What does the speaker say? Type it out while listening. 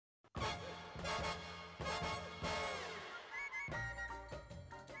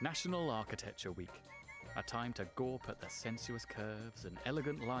National Architecture Week, a time to gawp at the sensuous curves and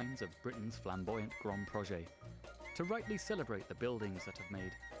elegant lines of Britain's flamboyant Grand Projet, to rightly celebrate the buildings that have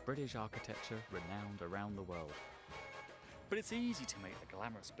made British architecture renowned around the world. But it's easy to make the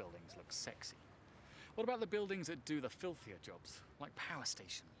glamorous buildings look sexy. What about the buildings that do the filthier jobs, like power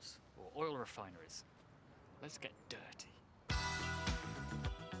stations or oil refineries? Let's get dirty.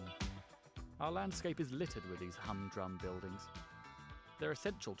 Our landscape is littered with these humdrum buildings. They're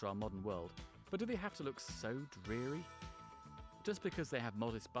essential to our modern world, but do they have to look so dreary? Just because they have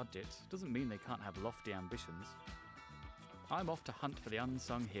modest budgets doesn't mean they can't have lofty ambitions. I'm off to hunt for the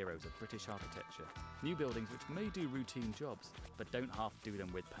unsung heroes of British architecture, new buildings which may do routine jobs, but don't half do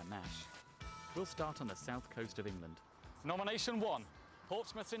them with panache. We'll start on the south coast of England. Nomination 1,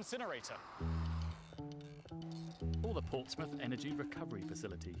 Portsmouth's incinerator. Or the Portsmouth Energy Recovery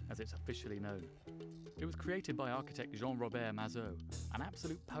Facility, as it's officially known. It was created by architect Jean-Robert Mazot, an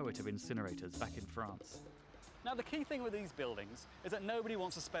absolute poet of incinerators back in France. Now the key thing with these buildings is that nobody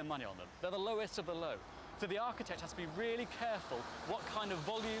wants to spend money on them. They're the lowest of the low. So the architect has to be really careful what kind of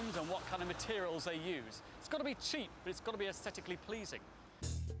volumes and what kind of materials they use. It's got to be cheap, but it's got to be aesthetically pleasing.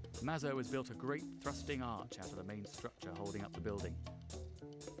 Mazot has built a great thrusting arch out of the main structure holding up the building,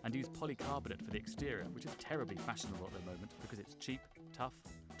 and used polycarbonate for the exterior, which is terribly fashionable at the moment because it's cheap, tough,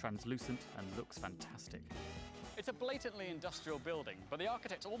 translucent and looks fantastic. It's a blatantly industrial building, but the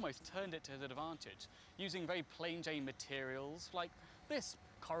architect almost turned it to his advantage, using very plain Jane materials like this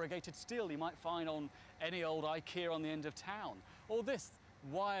corrugated steel you might find on any old IKEA on the end of town, or this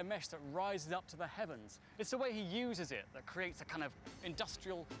wire mesh that rises up to the heavens. It's the way he uses it that creates a kind of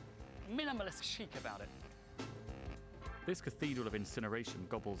industrial, minimalist chic about it. This cathedral of incineration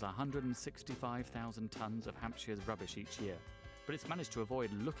gobbles 165,000 tonnes of Hampshire's rubbish each year, but it's managed to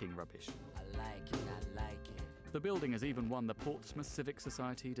avoid looking rubbish. I like it, I like it. The building has even won the Portsmouth Civic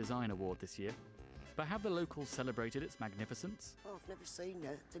Society Design Award this year. But have the locals celebrated its magnificence? Oh, I've never seen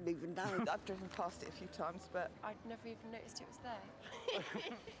it, didn't even know. I've driven past it a few times, but I'd never even noticed it was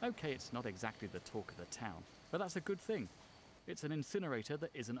there. OK, it's not exactly the talk of the town, but that's a good thing. It's an incinerator that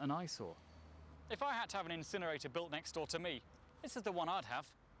isn't an eyesore. If I had to have an incinerator built next door to me, this is the one I'd have.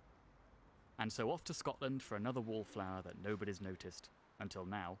 And so off to Scotland for another wallflower that nobody's noticed. Until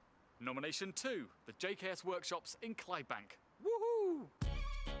now. Nomination 2, the JKS workshops in Clydebank. Woohoo!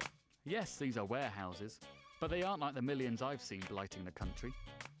 Yes, these are warehouses, but they aren't like the millions I've seen blighting the country.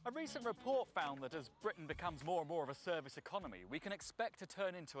 A recent report found that as Britain becomes more and more of a service economy, we can expect to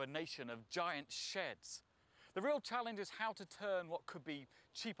turn into a nation of giant sheds. The real challenge is how to turn what could be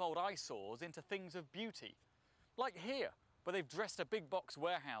cheap old eyesores into things of beauty. Like here, where they've dressed a big box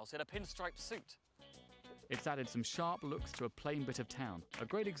warehouse in a pinstripe suit. It's added some sharp looks to a plain bit of town, a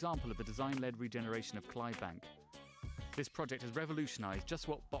great example of the design-led regeneration of Clydebank. This project has revolutionised just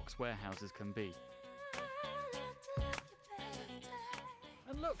what box warehouses can be.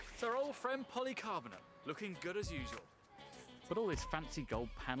 And look, it's our old friend polycarbonate, looking good as usual. But all this fancy gold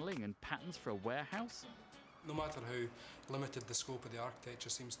panelling and patterns for a warehouse? No matter how limited the scope of the architecture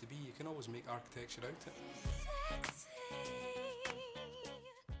seems to be, you can always make architecture out of it.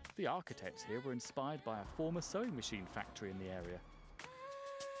 The architects here were inspired by a former sewing machine factory in the area.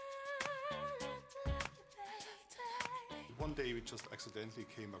 One day we just accidentally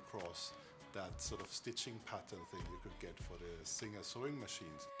came across that sort of stitching pattern thing you could get for the Singer sewing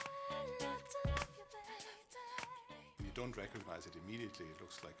machines. You don't recognize it immediately, it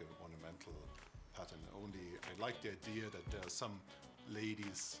looks like a ornamental pattern. Only I like the idea that there are some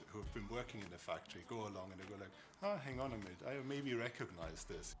ladies who have been working in the factory go along and they go like, oh, hang on a minute, I maybe recognize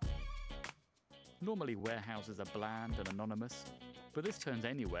this. Normally warehouses are bland and anonymous, but this turns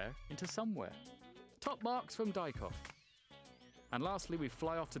anywhere into somewhere. Top marks from Dyckhoff. And lastly, we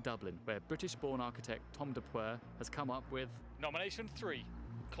fly off to Dublin, where British-born architect Tom Dupuer has come up with Nomination 3,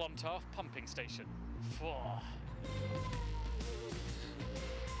 Clontarf Pumping Station.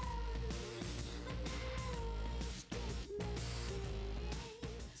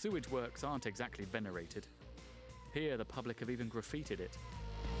 Sewage works aren't exactly venerated. Here, the public have even graffitied it.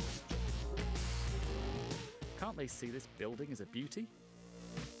 Can't they see this building as a beauty?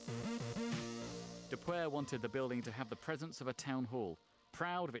 Dupuer wanted the building to have the presence of a town hall,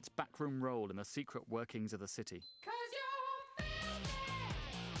 proud of its backroom role in the secret workings of the city.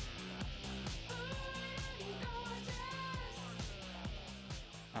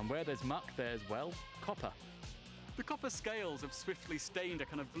 And where there's muck, there's, well, copper. The copper scales have swiftly stained a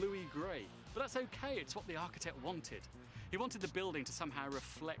kind of bluey grey, but that's okay, it's what the architect wanted. He wanted the building to somehow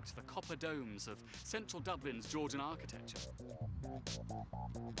reflect the copper domes of central Dublin's Georgian architecture.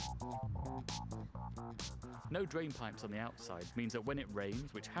 No drain pipes on the outside means that when it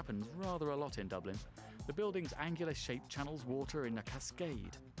rains, which happens rather a lot in Dublin, the building's angular shape channels water in a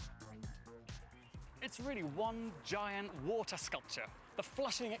cascade. It's really one giant water sculpture. The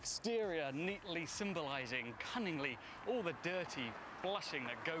flushing exterior neatly symbolising, cunningly, all the dirty flushing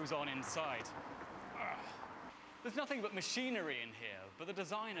that goes on inside. Ugh. There's nothing but machinery in here, but the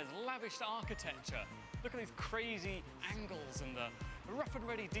designers lavished architecture. Look at these crazy angles and the rough and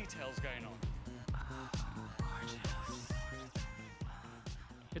ready details going on.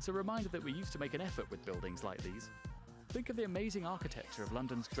 It's a reminder that we used to make an effort with buildings like these. Think of the amazing architecture of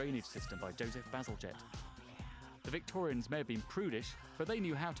London's drainage system by Joseph Bazalgette. The Victorians may have been prudish, but they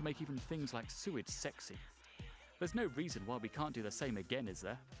knew how to make even things like sewage sexy. There's no reason why we can't do the same again, is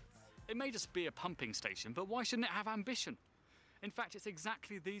there? It may just be a pumping station, but why shouldn't it have ambition? In fact, it's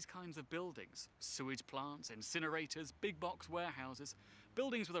exactly these kinds of buildings, sewage plants, incinerators, big box warehouses,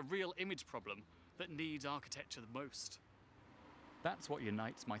 buildings with a real image problem that needs architecture the most. That's what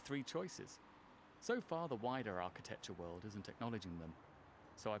unites my three choices. So far, the wider architecture world isn't acknowledging them.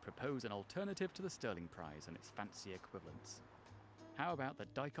 So I propose an alternative to the Sterling Prize and its fancy equivalents. How about the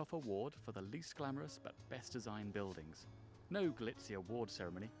Dyckhoff Award for the least glamorous but best designed buildings? No glitzy award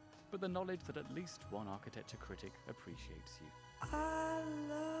ceremony, but the knowledge that at least one architecture critic appreciates you. I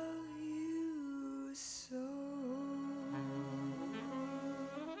love you so.